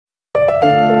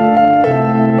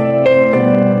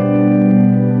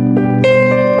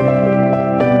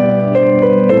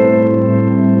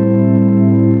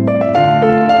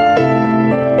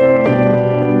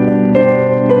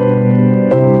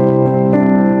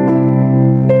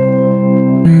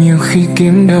khi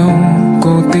kiếm đâu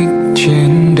cô tích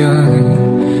trên đời.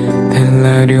 Thật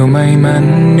là điều may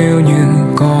mắn nếu như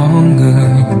có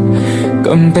người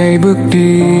cầm tay bước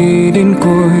đi đến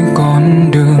cuối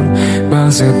con đường, bao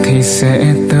giờ thì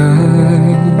sẽ tới.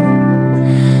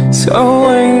 Dẫu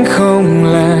anh không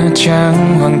là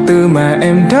chàng hoàng tử mà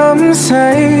em đắm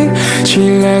say, chỉ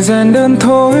là gian đơn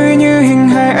thôi như hình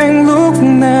hài anh lúc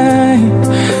này.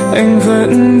 Anh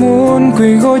vẫn muốn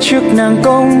quỳ gối trước nàng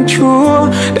công chúa,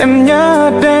 em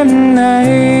nhớ đêm này.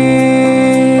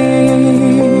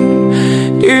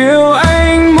 Điều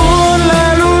anh muốn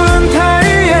là luôn thấy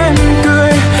em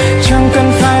cười, chẳng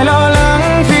cần phải lo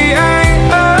lắng vì anh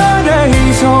ở đây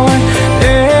rồi,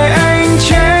 để anh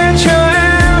che chở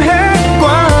em hết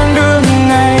quãng đường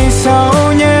ngày sau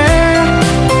nhé.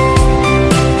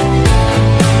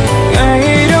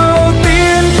 Ngày đầu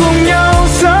tiên cùng nhau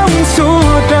sống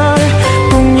suốt đời,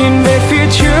 cùng nhìn về phía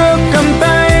trước cầm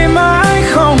tay mãi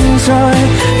không rời,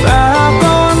 và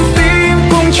con tim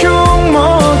cùng chung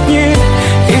một nhịp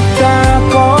khi ta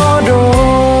có đôi.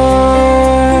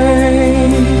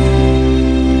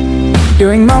 Điều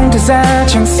anh mong thật ra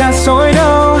chẳng xa xôi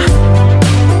đâu,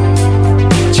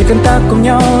 chỉ cần ta cùng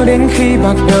nhau đến khi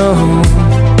bạc đầu.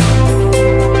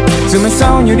 Dù mai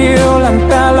sau nhiều điều làm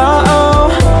ta lo âu,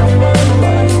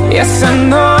 yes I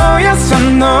know, yes I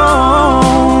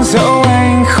know. Dẫu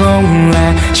anh không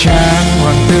là chàng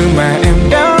hoàng tử mà em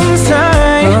đắm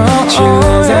say, chỉ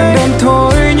là gian đơn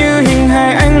thôi như hình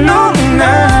hài anh lúc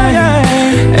này.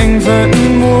 Anh vẫn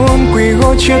muốn quỳ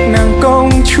gối trước nàng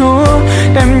công chúa,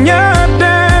 em nhớ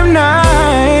đêm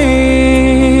nay.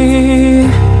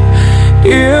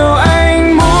 Điều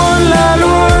anh muốn là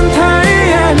luôn thấy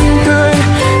em cười,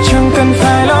 chẳng cần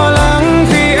phải lo lắng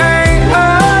vì anh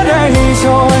ở đây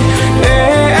rồi,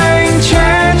 để anh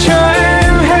che chở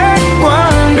em hết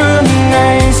quãng đường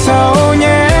ngày sau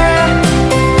nhé.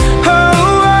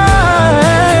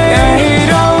 Ngày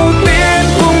đầu tiên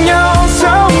cùng nhau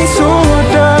sống suốt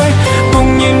đời,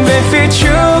 cùng nhìn về phía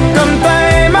trước cầm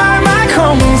tay mãi mãi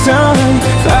không rời,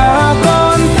 và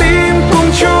con tim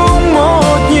cùng chung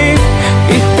một nhịp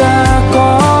khi ta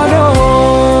có đôi.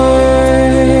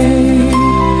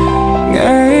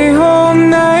 Ngày hôm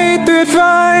nay tuyệt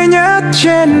vời nhất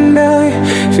trên đời,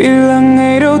 vì là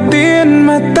ngày đầu tiên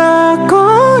mà ta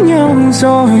có nhau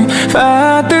rồi,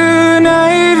 và từ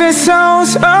nay về sau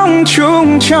sống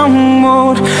chung trong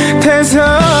một thế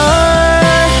giới.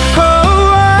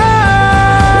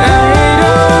 Ngày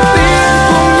đầu tiên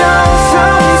cùng nhau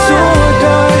sống suốt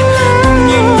đời, cùng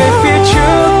nhìn về phía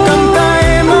trước cầm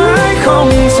tay mãi không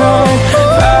rời,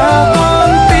 và con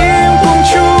tim cùng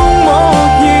chung một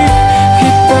nhịp khi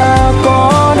ta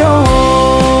có đôi.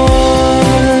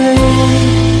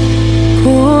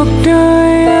 Cuộc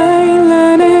đời anh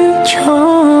là để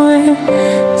cho em,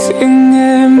 riêng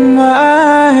em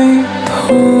mãi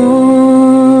thôi.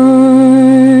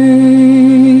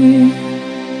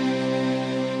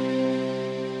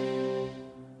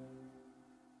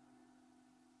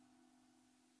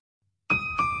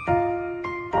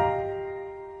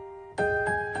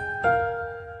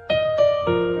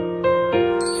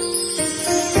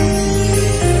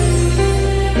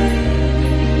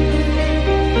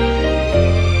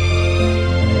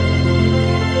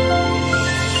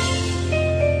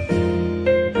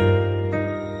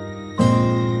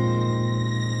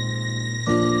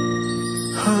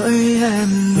 Hỡi em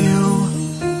yêu,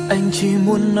 anh chỉ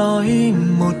muốn nói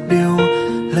một điều,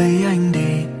 lấy anh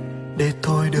đi để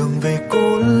thôi đường về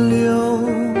cô liêu.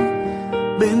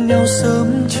 Bên nhau sớm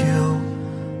chiều,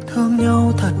 thương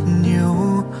nhau thật nhiều,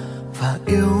 và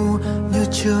yêu như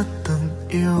chưa từng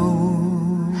yêu.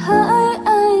 Hỡi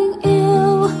anh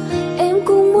yêu, em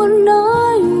cũng muốn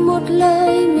nói một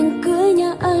lời, mình cưới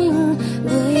nhà anh,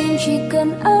 người em chỉ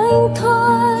cần anh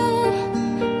thôi.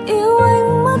 Yêu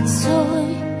anh mất rồi,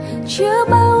 chưa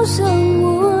bao giờ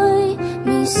nguôi,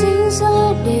 mình sinh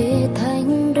ra để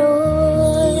thành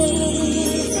đôi.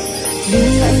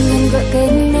 Đừng ngại ngần gọi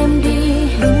tên em đi,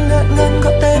 Đừng ngại ngần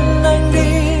gọi tên anh đi,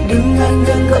 đừng ngại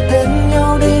ngần gọi tên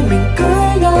nhau đi, mình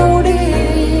cưới nhau đi.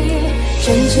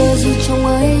 Chẳng chờ gì chồng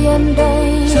ơi em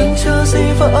đây, chẳng chờ gì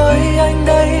vợ ơi anh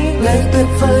đây. ngày tuyệt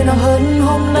vời nào hơn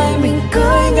hôm nay, mình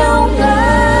cưới nhau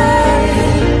ngay.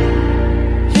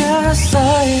 Yes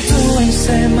I do, anh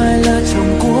sẽ mãi là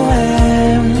chồng của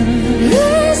em.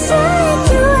 Yes I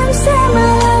do, em sẽ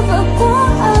mãi là vợ của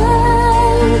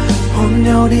anh. Hôn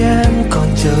nhau đi em còn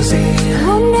chờ gì,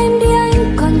 Hôn em đi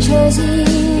anh còn chờ gì,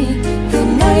 từ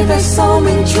nay về sau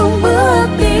mình chung bước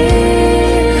đi.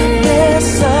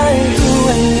 Yes I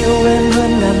do, anh yêu em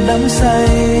hơn ngàn đắm say.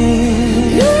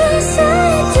 Yes I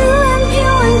do, em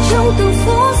yêu anh trong từng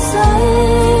phút giây.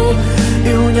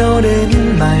 Yêu nhau để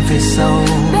về sau.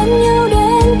 Bên nhau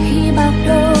đến khi bạc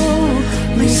đầu,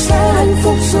 mình sẽ hạnh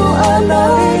phúc dù ở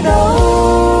nơi đâu,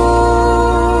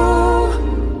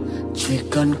 chỉ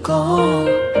cần có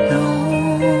nhau.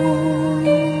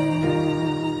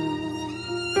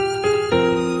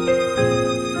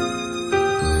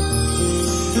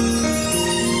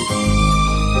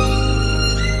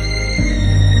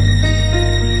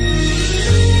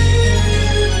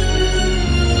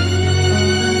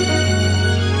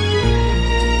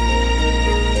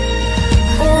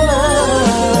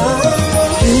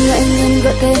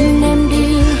 gọi tên em đi,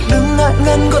 đừng ngại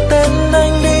ngần gọi tên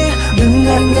anh đi, đừng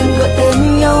ngại ngần gọi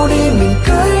tên nhau đi, mình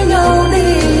cưới nhau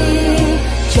đi.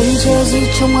 Chẳng chờ gì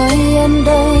chồng ơi em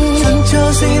đây, chẳng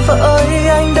chờ gì vợ ơi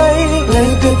anh đây, ngày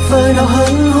tuyệt vời nào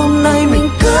hơn hôm nay mình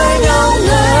cưới nhau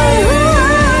ngay.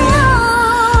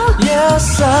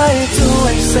 Yes I do,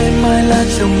 anh sẽ mãi là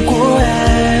chồng của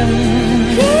em.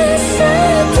 Yes I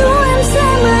do, em sẽ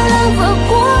mãi là vợ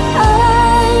của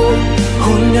anh.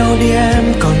 Hôn nhau đi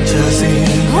em còn chờ gì,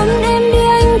 hôn em đi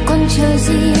anh còn chờ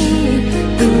gì,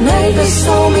 từ nay về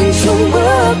sau mình chung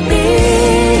bước đi.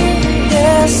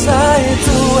 Yes I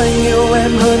do, anh yêu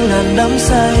em hơn ngàn đắm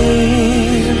say.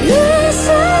 Yes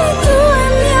I do,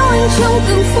 em yêu anh trong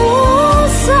từng phút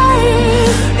giây.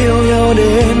 Yêu nhau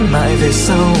đến mãi về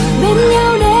sau, bên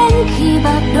nhau đến khi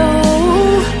bạc đầu,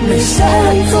 mình sẽ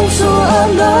hạnh phúc dù ở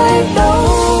nơi đâu,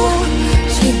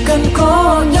 chỉ cần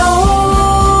có nhau.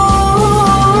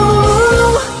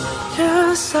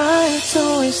 Yes I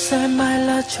do, anh sẽ mãi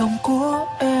là chồng của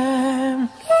em.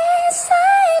 Yes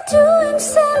I do, em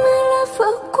sẽ mãi là vợ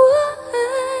của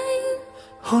anh.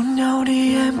 Hôn nhau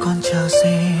đi em còn chờ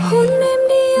gì, hôn em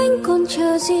đi anh còn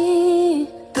chờ gì,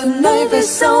 từ nay về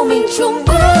sau mình chung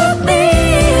bước đi.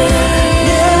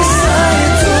 Yes I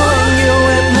do, anh yêu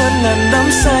em hơn ngàn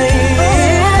đắm say.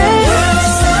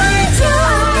 Yes I do,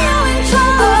 em yêu anh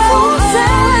trong từng phút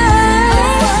giây.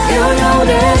 Yêu nhau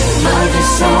đến mãi về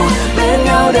sau, bên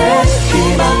nhau đến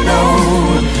khi bạc đầu,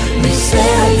 mình sẽ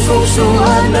hạnh phúc dù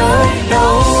ở nơi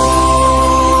đâu,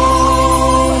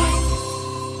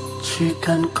 chỉ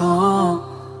cần có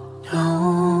nhau.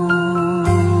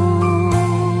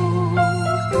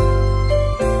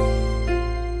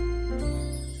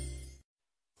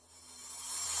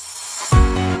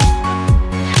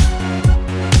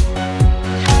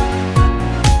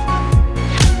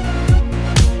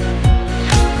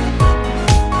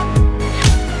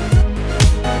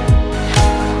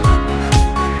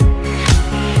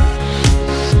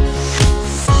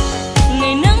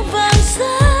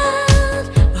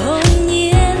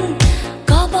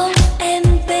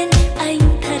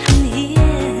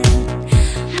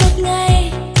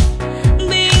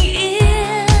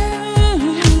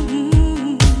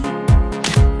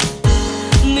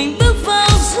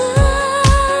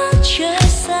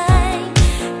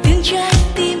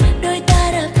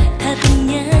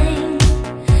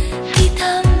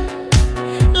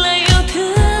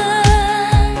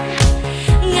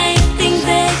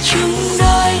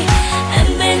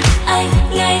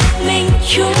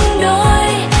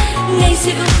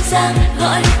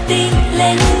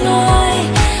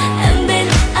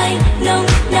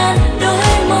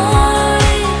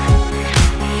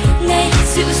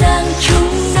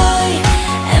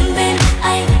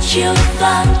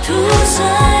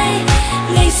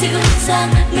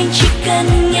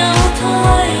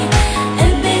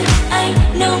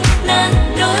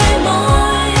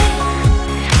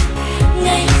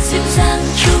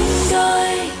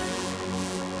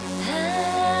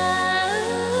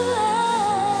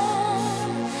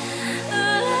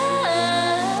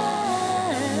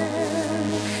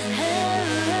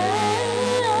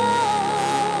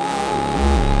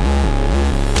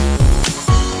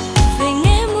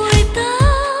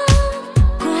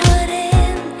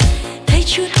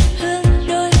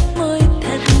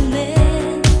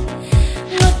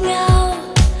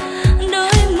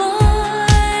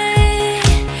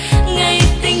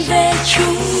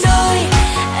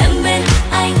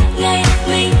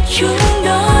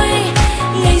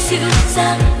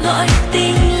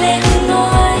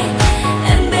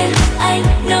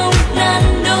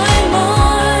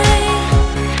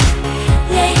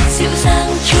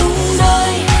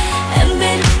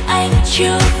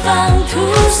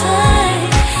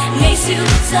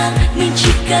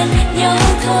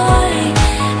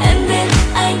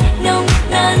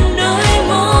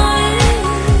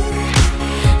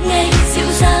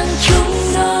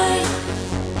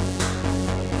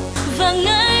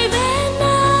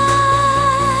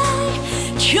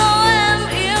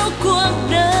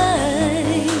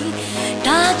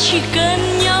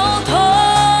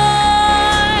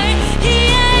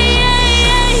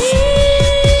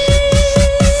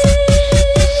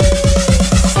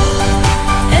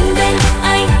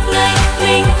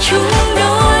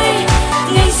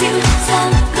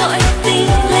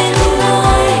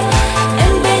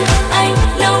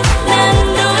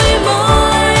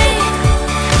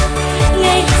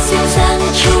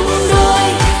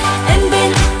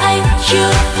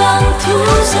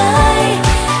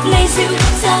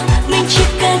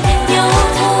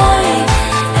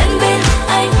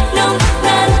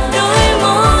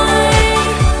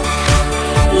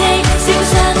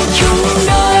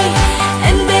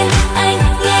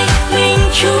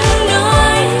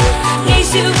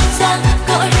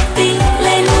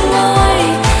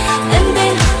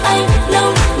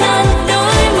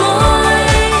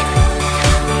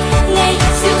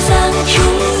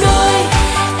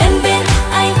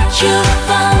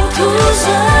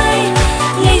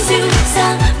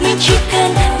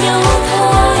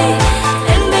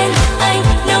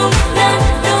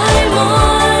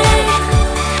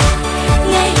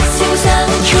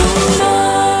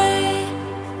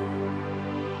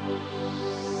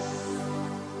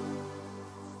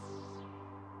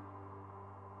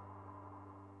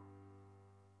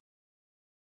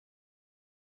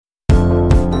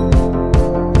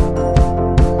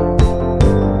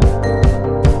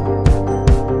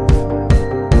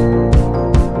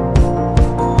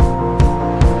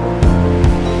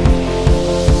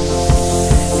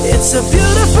 It's a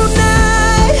beautiful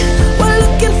night. We're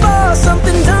looking for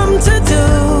something dumb to do.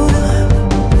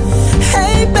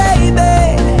 Hey baby,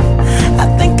 I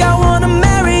think I wanna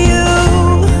marry you.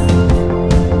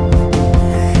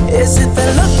 Is it the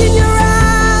look in your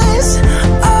eyes,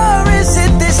 or is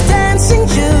it this dancing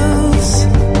juice?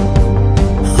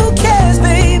 Who cares,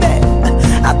 baby?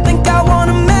 I think I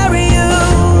wanna marry you.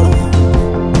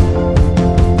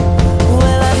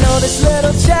 Well, I know this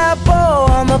little chapel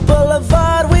on the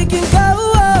boulevard we can go.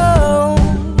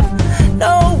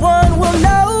 No one will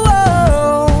know.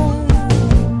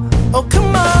 Oh,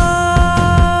 come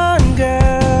on,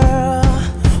 girl.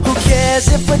 Who cares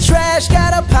if we're trash?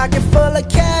 Got a pocket full of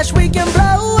cash we can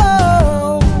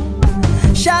blow.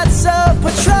 Shots of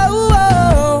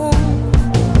Patrol,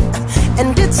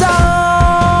 and it's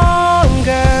on,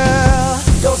 girl.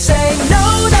 Don't say no,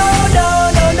 no, no,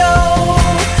 no, no.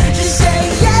 Just say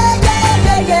yeah, yeah,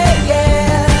 yeah, yeah,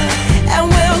 yeah. And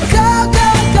we'll go, go,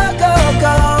 go, go,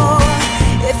 go.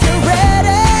 If you're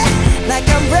ready, like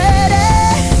I'm ready.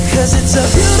 'Cause it's a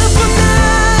beautiful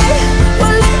night.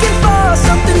 We're looking for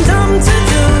something dumb to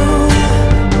do.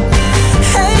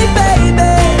 Hey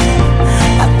baby,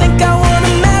 I think I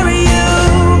wanna marry you.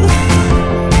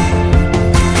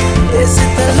 Is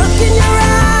it the look in your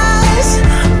eyes,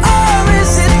 or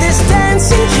is it this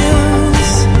dancing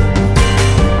juice?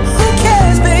 Who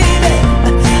cares, baby?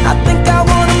 I think I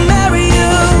wanna marry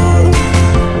you.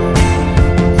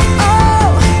 Oh,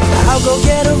 I'll go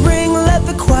get a ring, let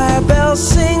the choir bells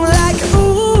sing like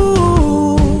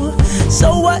ooh. So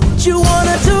what you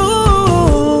wanna do?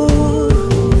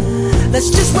 Let's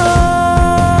just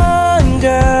run,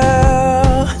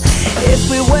 girl. If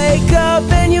we wake up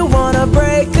and you wanna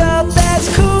break up, that's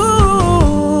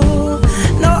cool.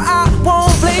 No, I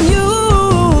won't blame you.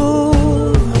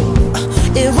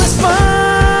 It was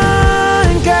fun,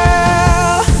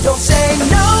 girl. Don't say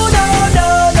no, no, no,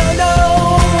 no, no.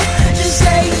 Just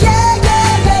say yeah, yeah,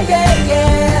 yeah, yeah,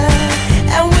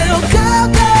 yeah. And we'll go,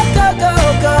 go, go, go,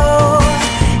 go.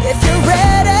 If you're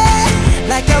ready,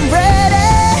 like I'm ready.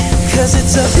 'Cause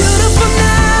it's a beautiful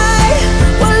night.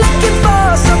 We're looking for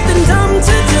something dumb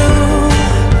to do.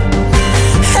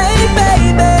 Hey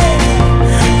baby,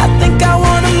 I think I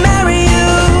wanna marry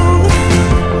you.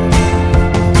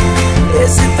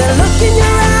 Is it the look in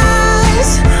your eyes,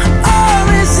 or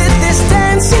is it this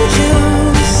dancing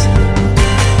juice?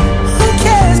 Who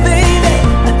cares, baby?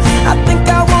 I think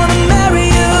I wanna marry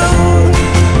you.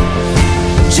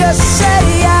 Just say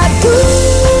I do.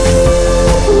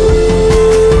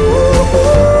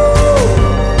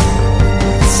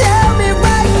 Tell me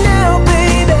right now,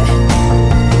 baby.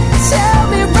 Tell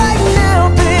me right now,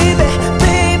 baby.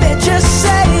 Baby, just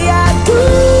say I do.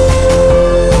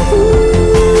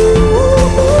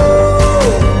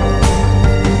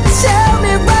 Tell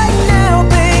me right now,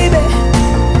 baby.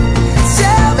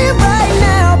 Tell me right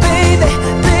now, baby.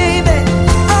 Baby,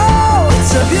 oh,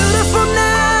 it's a beautiful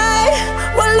night.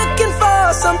 We're looking for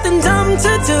something dumb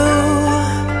to do.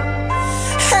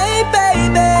 Hey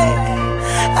baby,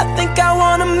 I think I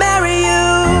wanna marry you.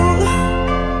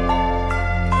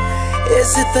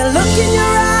 Is it the look in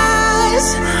your eyes,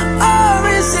 or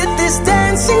is it this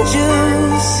dancing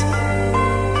juice?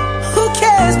 Who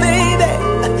cares, baby?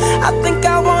 I think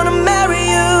I wanna marry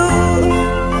you.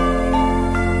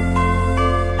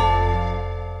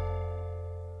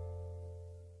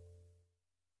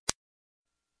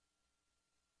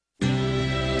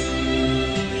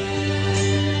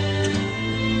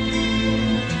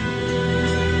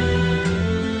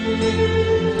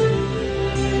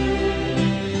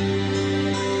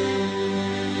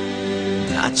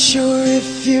 Not sure if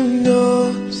you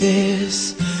know this,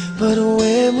 but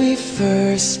when we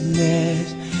first met,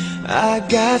 I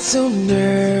got so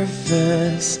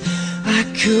nervous I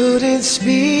couldn't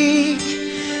speak.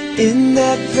 In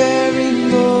that very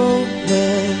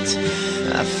moment,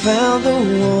 I found the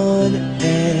one,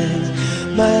 and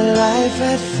my life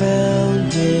had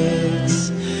found its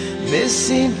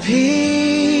missing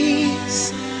piece.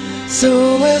 So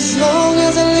as long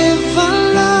as I live, I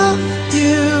love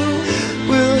you,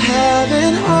 will have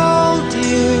and hold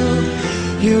you.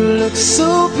 You look so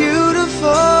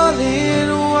beautiful in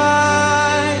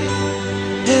white,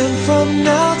 and from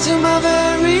now to my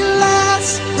very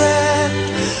last breath,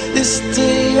 this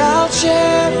day I'll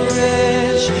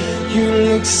cherish. You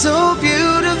look so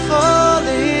beautiful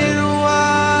in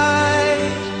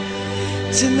white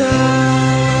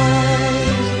tonight.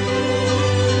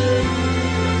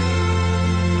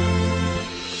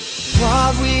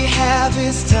 What we have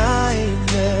is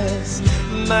timeless,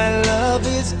 my love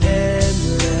is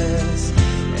endless,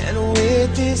 and with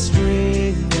this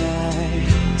ring I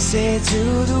say to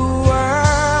the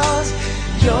world,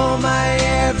 You're my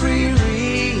every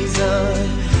reason.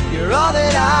 You're all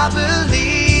that I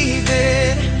believe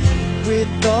in.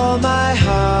 With all my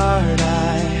heart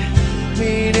I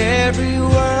mean every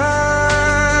word.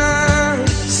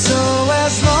 So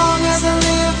as long as I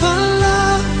live I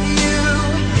love you,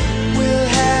 will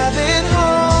have and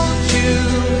hold you.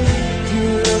 You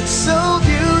look so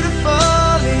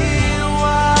beautiful in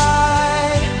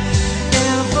white.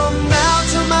 And from now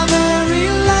to my very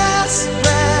last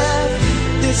breath,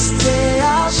 this day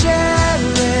I'll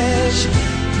cherish.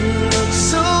 You look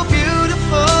so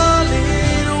beautiful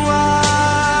in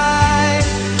white.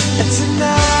 And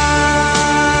tonight,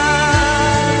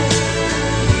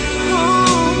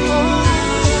 ooh,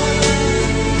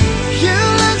 you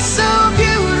look so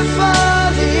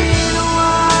beautiful in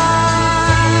white.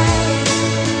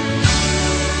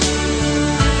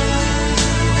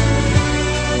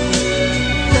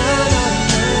 Na, na,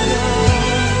 na, na.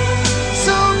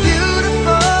 So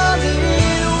beautiful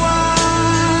in white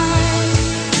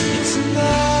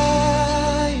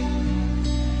tonight.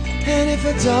 And if a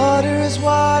daughter is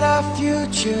what our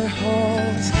future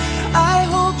holds, I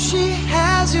hope she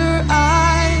has your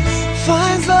eyes,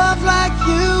 finds love like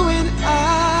you and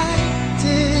I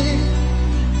did.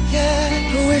 Yeah,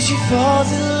 but when she falls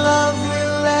in love,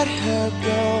 we'll let her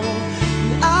go.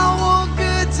 And I'll walk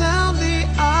her down the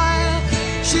aisle.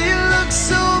 She looks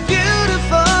so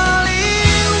beautiful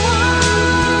in white.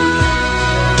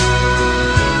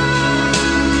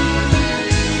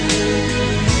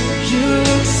 You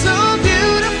look so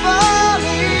beautiful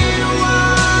in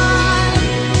white.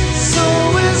 So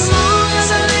as long as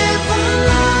I live, I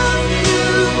love you,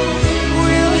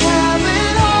 will have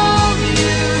and hold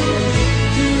you.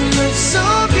 You look so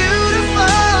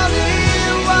beautiful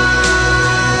in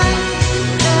white.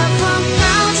 And from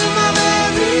now to my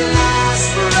very last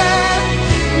breath,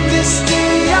 this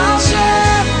day I'll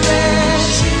cherish.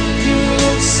 You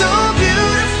look so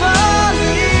beautiful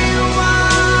in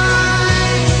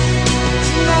white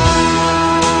tonight.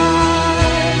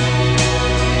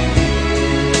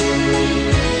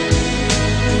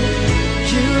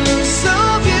 You look so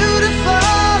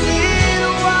beautiful in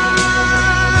white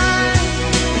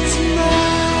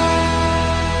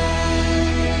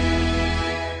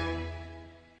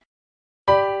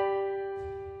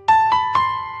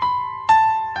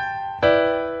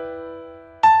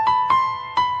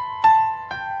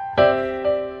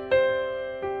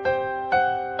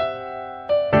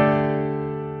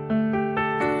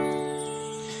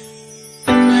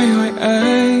Em hay hỏi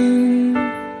anh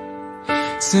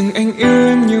rằng anh yêu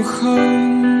em nhiều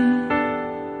không.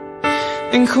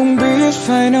 Anh không biết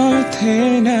phải nói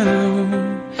thế nào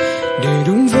để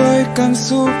đúng với cảm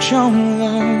xúc trong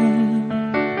lòng.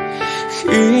 Khi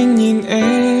anh nhìn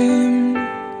em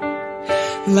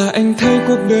là anh thấy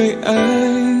cuộc đời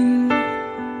anh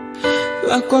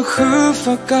là quá khứ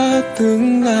và cả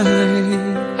tương lai,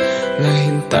 là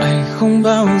hiện tại không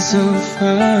bao giờ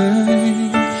phai.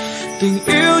 Tình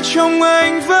yêu trong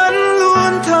anh vẫn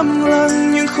luôn thầm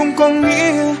lặng, nhưng không có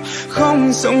nghĩa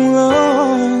không rộng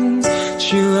lớn.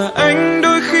 Chỉ là anh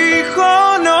đôi khi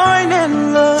khó nói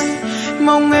nên lời,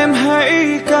 mong em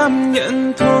hãy cảm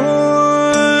nhận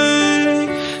thôi.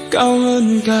 Cao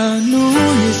hơn cả núi,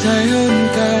 dài hơn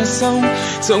cả sông,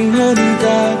 rộng hơn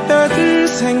cả đất,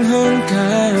 xanh hơn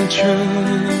cả trời.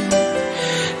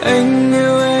 Anh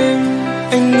yêu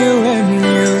em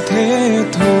nhiều thế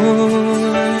thôi.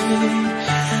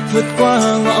 Vượt qua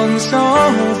ngọn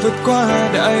gió, vượt qua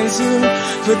đại dương,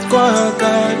 vượt qua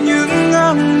cả những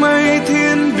áng mây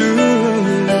thiên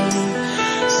đường.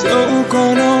 Dẫu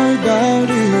có nói bao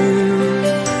điều,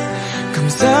 cảm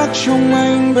giác trong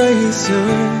anh bây giờ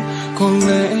có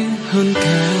lẽ hơn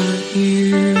cả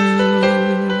yêu.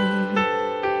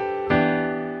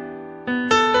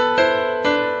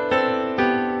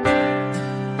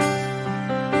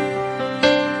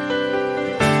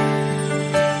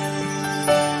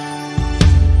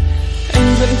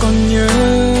 Vẫn còn nhớ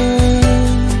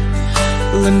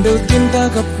lần đầu tiên ta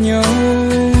gặp nhau,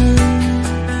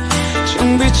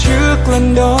 chẳng biết trước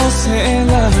lần đó sẽ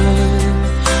là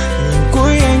lần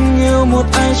cuối anh yêu một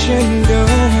ai trên đời.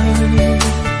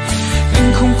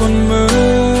 Anh không còn mơ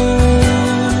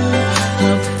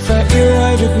gặp và yêu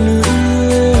ai được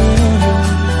nữa.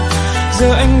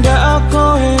 Giờ anh đã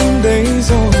có em đây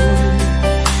rồi,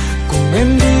 cùng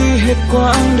em đi hết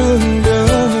quãng đường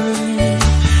đời.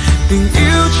 Tình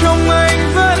yêu trong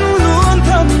anh vẫn luôn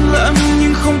thầm lặng,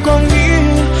 nhưng không có nghĩa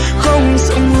không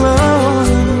rộng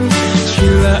lớn. Chỉ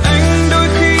là anh đôi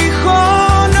khi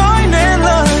khó nói nên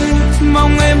lời,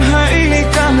 mong em hãy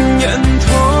cảm nhận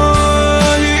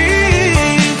thôi.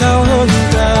 Cao hơn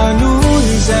cả núi,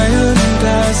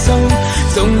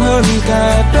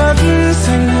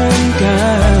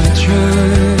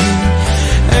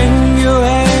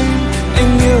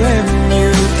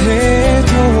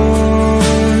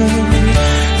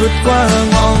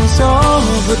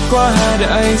 qua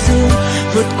đại dương,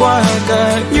 vượt qua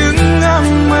cả những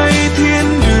ngang mây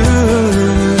thiên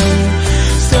đường.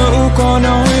 Dẫu có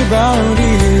nói bao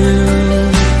điều,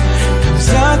 cảm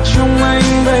giác trong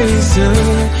anh bây giờ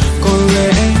có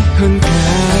lẽ hơn cả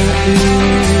yêu.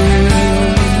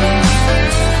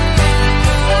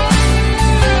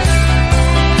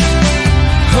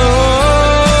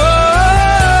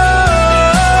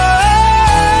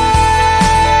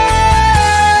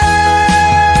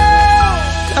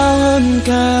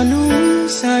 Cả núi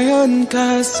dài hơn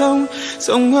cả sông,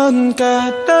 rộng hơn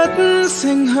cả đất,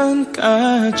 xinh hơn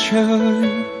cả trời.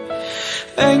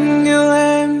 Anh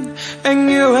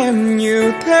yêu em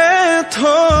nhiều thế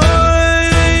thôi.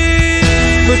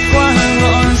 Vượt qua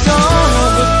ngọn gió,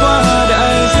 vượt qua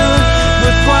đại dương,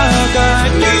 vượt qua cả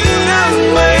những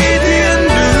nắng mây thiên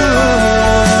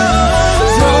đường.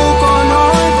 Dẫu có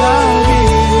nói bao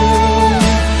điều,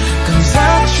 cảm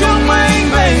giác trong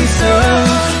anh bây giờ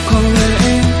có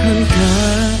lẽ hơn cả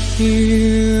yêu.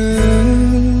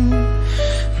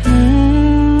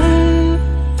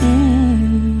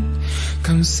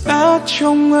 Cảm giác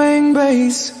trong anh bây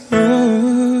giờ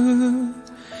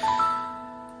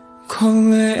có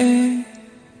lẽ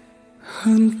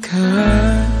hơn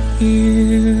cả yêu.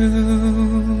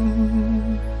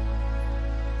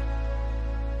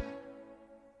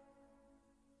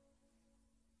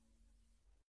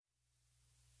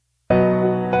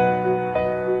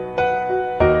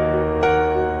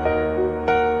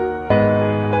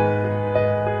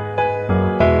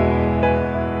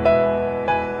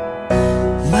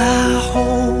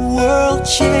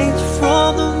 Changed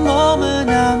from the moment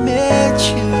I met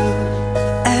you,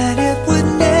 and it would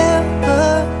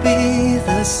never be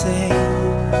the same.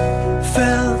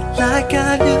 Felt like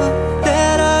I knew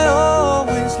that I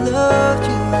always loved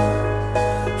you.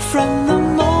 From the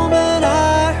moment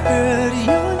I heard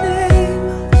your name,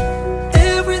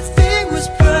 everything was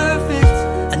perfect.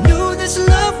 I knew this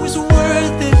love was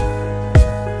worth it.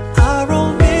 Our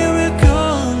own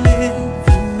miracle in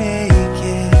the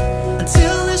making.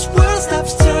 Until this world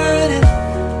stops turning,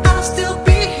 I'll still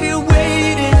be here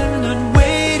waiting and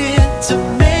waiting to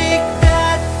make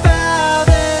that vow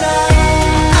that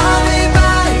I'll be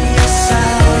by your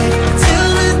side till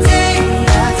the day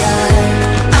I die.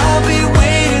 I'll be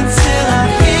waiting till I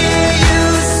hear you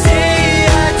say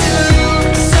I do.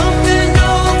 Something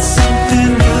old,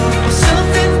 something new,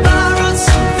 something borrowed,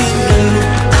 something new.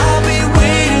 I'll be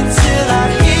waiting till I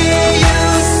hear you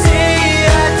say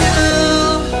I do.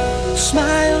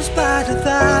 Smiles by the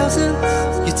thousands,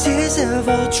 your tears have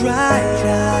all dried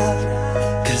out.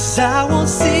 'Cause I won't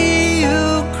see you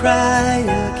cry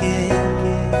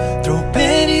again. Throw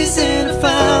pennies in a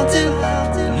fountain,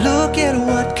 look at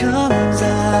what comes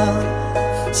out.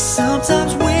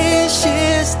 Sometimes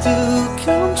wishes do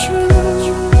come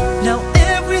true. Now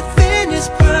everything is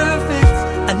perfect.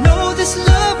 I know this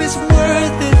love is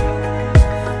worth it.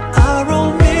 Our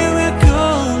own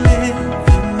miracle in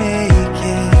the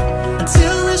making.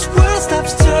 Until this world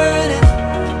stops turning,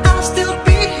 I'll still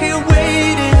be here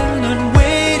waiting and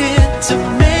waiting to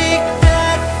make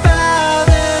that vow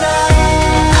that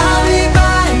I'll be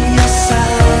by your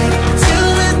side till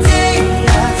the day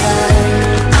I die.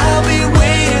 I'll be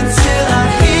waiting till I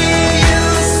hear you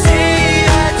say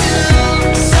I do.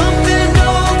 Something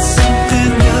old,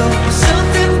 something new,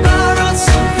 something borrowed,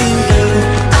 something new.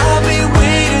 I'll be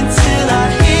waiting till I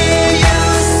hear you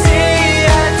say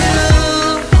I do.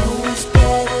 Always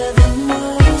better than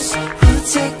most,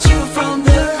 protect you from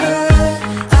the hurt.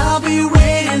 I'll be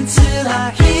waiting till I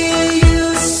hear you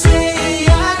say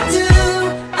I do.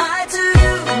 I do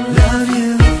love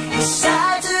you, yes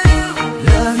I do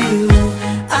love you.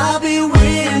 I'll be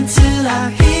waiting till I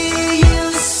hear you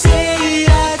say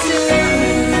I do.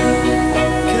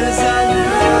 'Cause I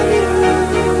love you,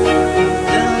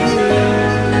 love you.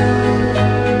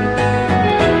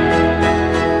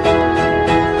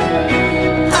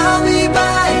 I'll be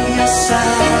by your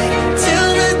side till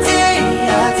the day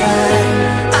I die.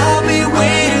 I'll be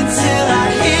waiting till I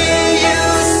hear you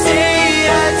say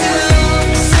I do.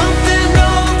 Something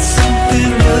old,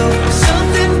 something new,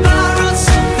 something borrowed,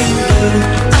 something new.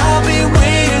 I'll be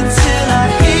waiting till I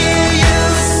hear you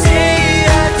say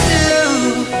I do.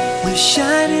 We're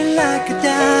shining like a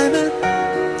diamond,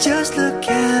 just look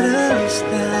at us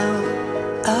now.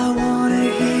 I wanna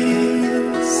hear you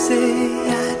say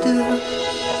I do.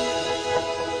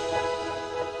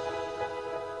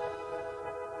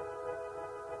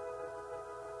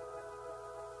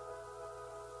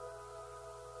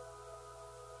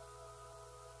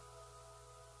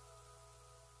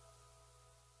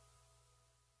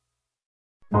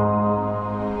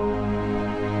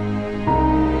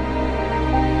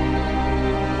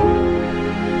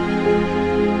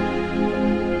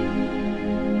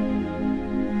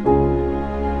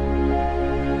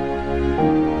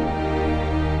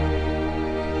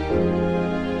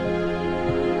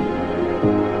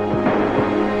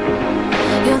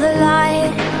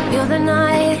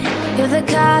 You're the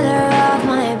color of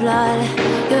my blood.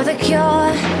 You're the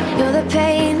cure, you're the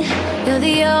pain. You're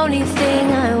the only thing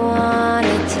I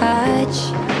wanna touch.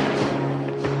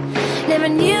 Never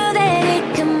knew that it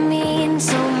could mean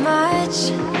so much,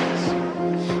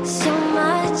 so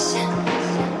much.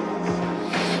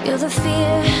 You're the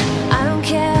fear, I don't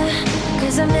care,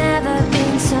 'cause I've never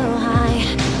been so high.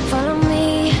 Follow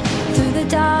me through the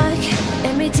dark,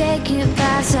 let me take you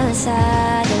past the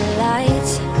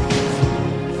satellites.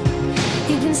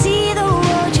 You can see the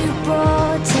world you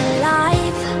brought to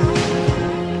life,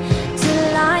 to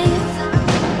life.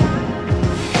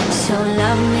 So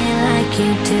love me like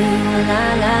you do, la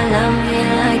la, love me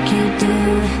like you do.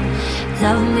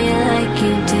 Love me like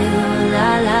you do,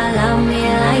 la la, love me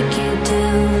like you do.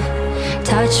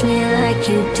 Touch me like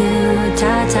you do,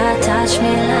 ta ta, touch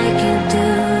me like you do.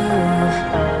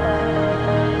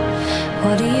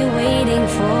 What are you waiting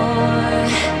for?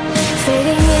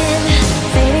 Fading in,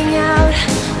 fading out,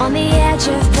 on the edge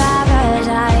of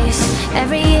paradise.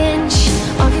 Every inch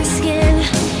of your skin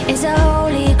is a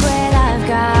holy grail I've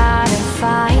gotta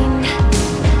find.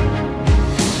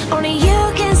 Only you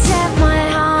can set my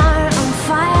heart on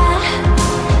fire,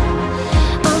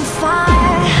 on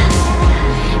fire.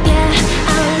 Yeah,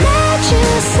 I'll let you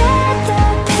set the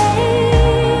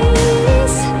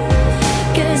pace,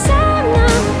 'cause I'm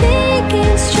not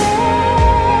thinking straight.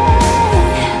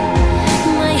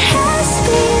 My head's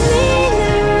spinning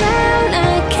around,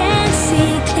 I can't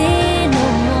see clear no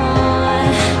more.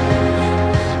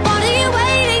 What are you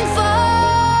waiting for?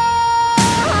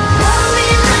 Love me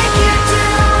like you do,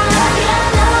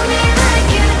 love me like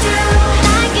you do,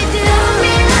 like you do. Love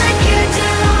me like you do,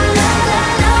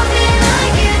 love me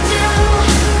like you do.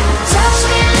 Touch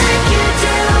me like you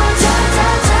do,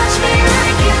 touch me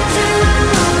like you do.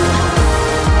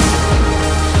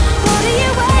 What are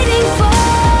you waiting for?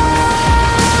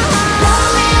 Love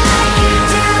me like you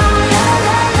do,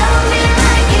 love me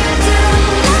like you do,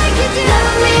 like you do.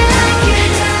 Love me like you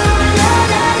do,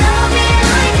 love me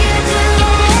like you do.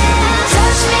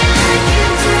 Touch me like you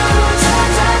do,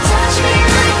 touch me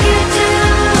like you do.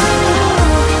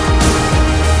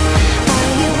 What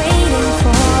are you waiting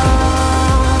for?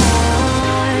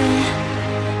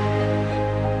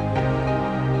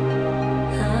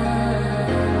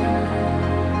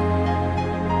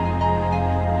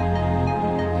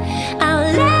 I'll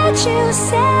let you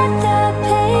set the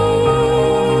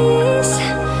pace,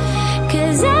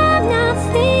 'cause I'm not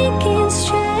thinking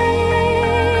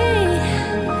straight.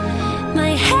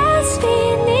 My head's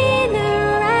spinning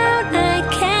around, I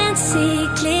can't see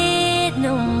clear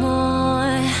no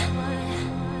more.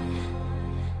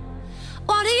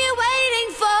 What are you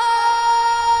waiting for?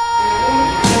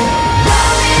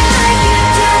 Love me like you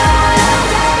do,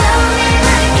 love me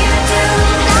like you do,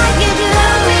 like you do.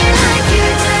 Love me like you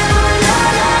do,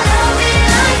 love me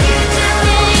like you do.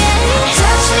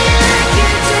 Touch me like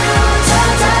you do,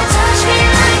 touch me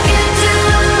like you do.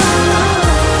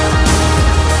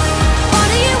 What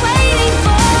are you waiting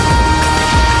for?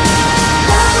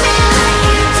 Love me like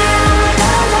you do,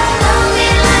 love me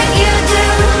like you do,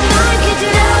 like you do.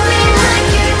 Love me like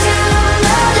you do,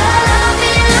 love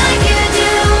me like you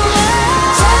do.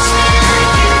 Touch me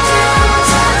like you do,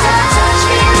 touch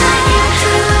me like you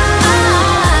do.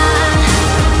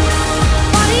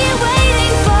 What are you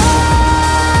waiting for?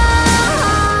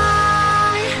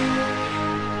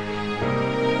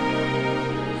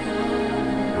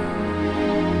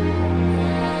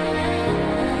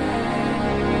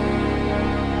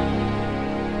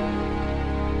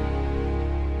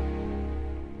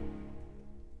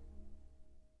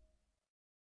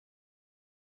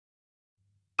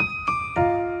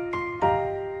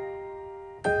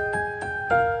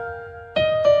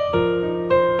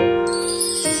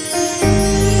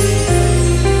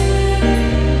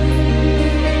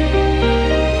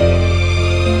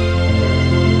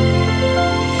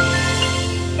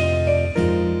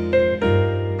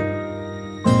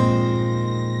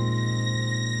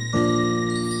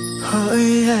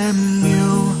 Hỡi em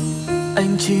yêu,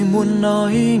 anh chỉ muốn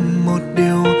nói một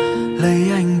điều,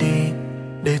 lấy anh đi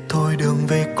để thôi đường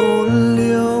về cô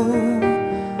liêu.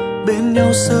 Bên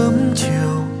nhau sớm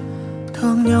chiều,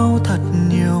 thương nhau thật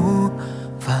nhiều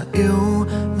và yêu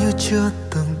như chưa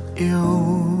từng yêu.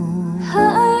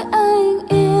 Hỡi anh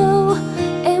yêu,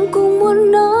 em cũng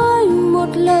muốn nói một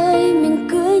lời mình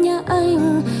cưới nhà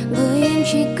anh. Với em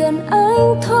chỉ cần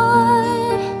anh thôi.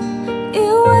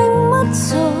 Yêu anh mất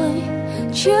rồi,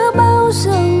 chưa bao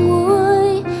giờ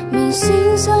nguôi. Mình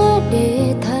sinh ra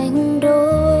để thành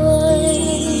đôi.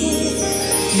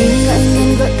 Đừng ngại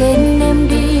ngần gọi tên em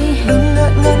đi, Đừng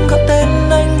ngại ngần gọi tên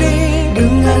anh đi,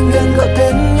 đừng ngại ngần gọi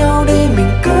tên nhau đi.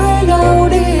 Mình cưới nhau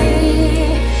đi.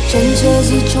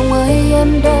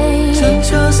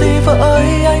 vợ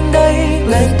ơi anh đây.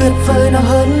 Ngày tuyệt vời nào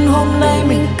hơn hôm nay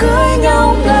mình cưới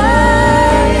nhau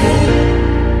ngay.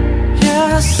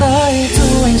 Yes, I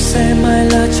do, anh sẽ mãi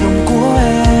là chồng của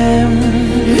em.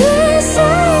 Yes,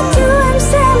 I do, em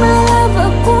sẽ mãi là vợ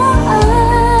của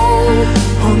anh.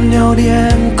 Hôn nhau đi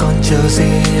em còn chờ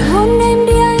gì? Hôn em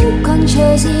đi anh còn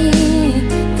chờ gì?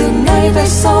 Từ nay về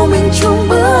sau mình chung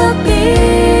bước đi.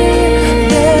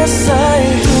 Yes, I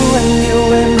do, anh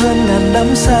yêu em hơn ngàn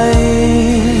đắm say.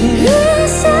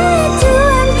 Yes, I do,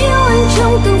 em yêu anh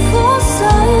trong từng phút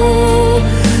giây.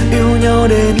 Yêu nhau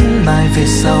đến mai về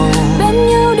sau, bên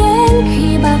nhau đến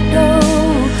khi bạc đầu.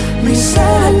 mình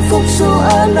sẽ hạnh phúc dù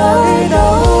ở nơi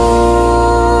đâu.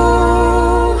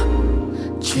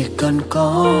 Chỉ cần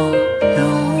có nhau.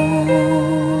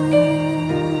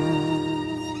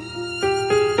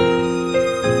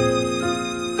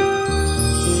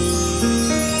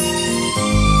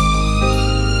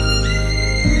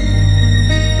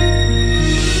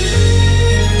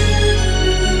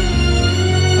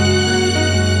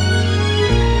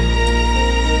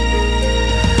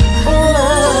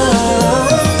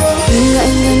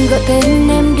 Gọi tên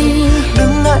em đi,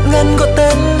 đừng ngại ngần gọi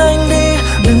tên anh đi,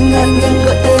 đừng ngại ngần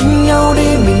gọi tên nhau đi,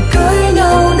 mình cưới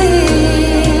nhau đi.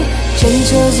 Chẳng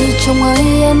chờ gì chồng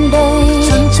ơi em đây,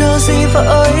 chẳng chờ gì vợ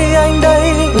ơi anh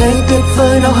đây. Ngày tuyệt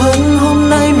vời nào hơn hôm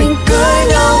nay mình cưới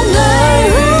nhau ngay.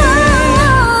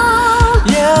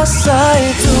 Yes,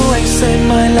 I do, anh sẽ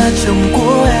mãi là chồng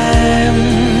của em.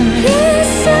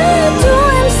 Yes, I do,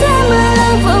 em sẽ mãi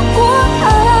là vợ của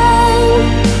anh.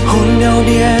 Hôn nhau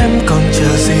đi em còn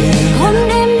chờ gì? Hôn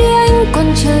em đi anh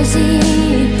còn chờ gì?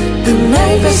 Từ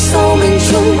nay về sau mình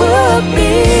chung bước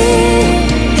đi.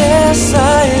 Yes,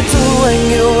 I do, anh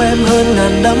yêu em hơn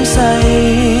ngàn đắm say.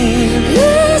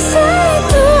 Yes, I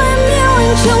do, em yêu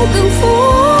anh trong từng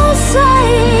phút giây.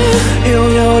 Yêu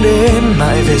nhau đến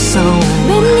mãi về sau,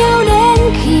 bên nhau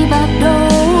đến khi bạc đầu.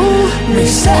 Mình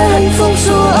sẽ hạnh phúc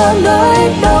dù ở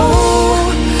nơi đâu,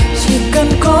 chỉ cần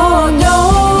có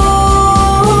nhau.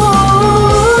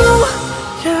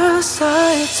 Yes,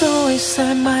 I do, anh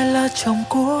sẽ mãi là chồng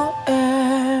của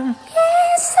em.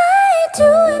 Yes, I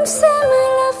do, em sẽ mãi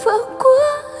là vợ của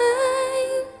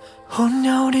anh. Hôn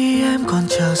nhau đi em còn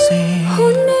chờ gì?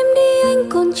 Hôn em đi anh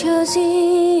còn chờ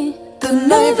gì? Từ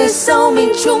nay về sau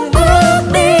mình chung bước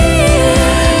đi.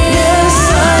 Yes,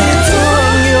 I do,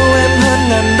 anh yêu em hơn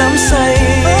ngàn đắm say.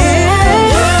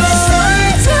 Yes,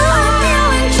 I do, em yêu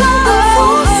anh trong từng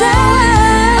phút giây.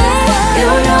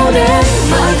 Yêu nhau đến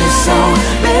mãi về sau,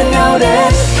 bên nhau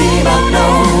đến khi bạc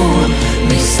đầu.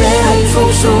 Mình sẽ hạnh phúc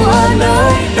dù ở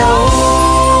nơi đâu,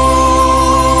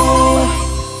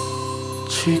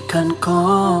 chỉ cần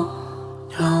có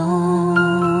nhau.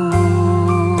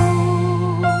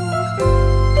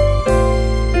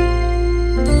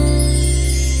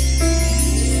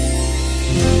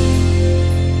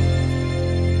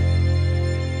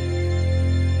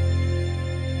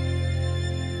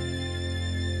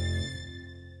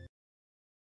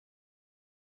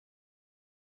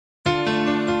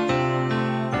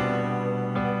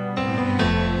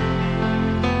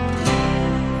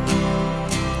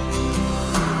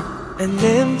 An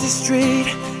empty street,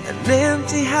 an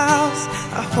empty house,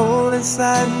 a hole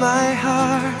inside my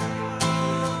heart.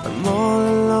 I'm all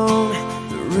alone,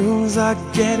 the rooms are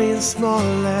getting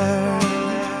smaller.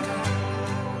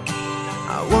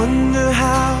 I wonder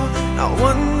how, I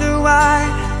wonder why,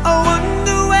 I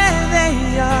wonder where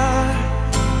they are.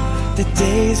 The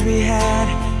days we had,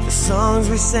 the songs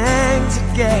we sang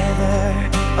together,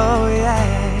 oh yeah.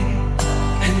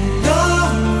 And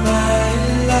all my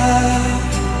love,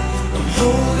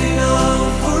 holding on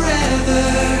forever,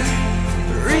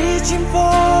 reaching for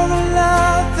a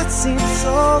love that seems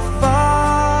so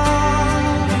far.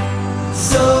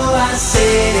 So I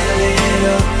say a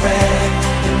little prayer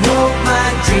and hope my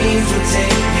dreams will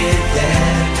take me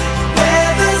there,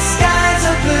 where the skies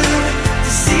are blue,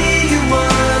 to see you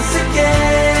once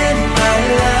again, my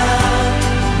love.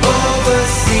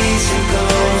 Overseas from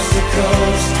coast to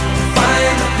coast, to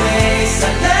find the place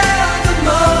I love the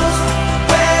most,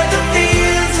 where the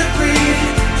fields are green,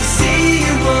 to see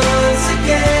you once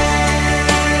again,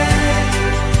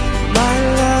 my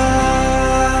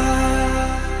love.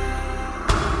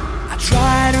 I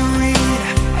try to read,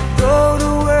 I go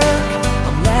to work,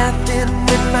 I'm laughing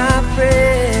with my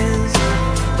friends,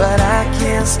 but I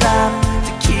can't stop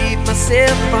to keep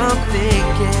myself from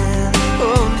thinking,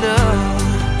 oh no.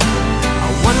 I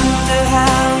wonder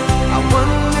how, I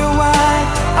wonder why,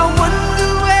 I wonder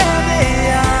where they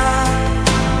are.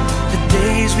 The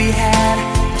days we had,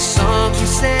 the songs we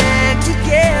sang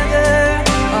together,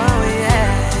 oh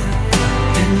yeah.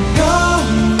 And oh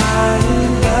my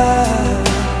love,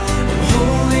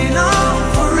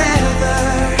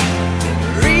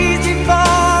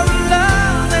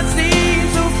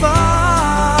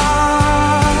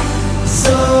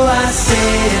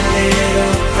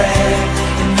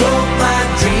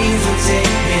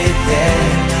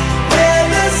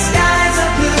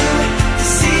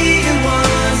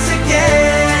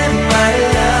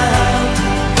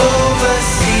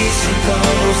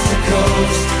 coast to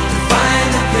coast to find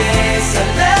the place I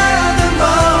love the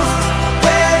most,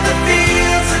 where the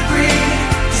fields are green,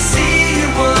 to see you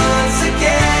once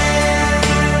again,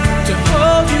 to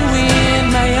hold you in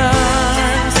my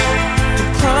arms, to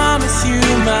promise you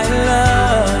my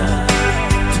love,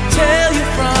 to tell you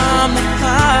from the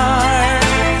heart,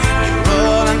 you're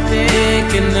all I'm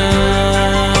thinking of.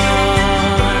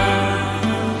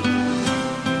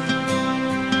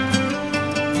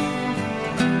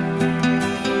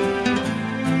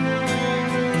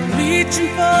 Reaching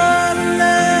for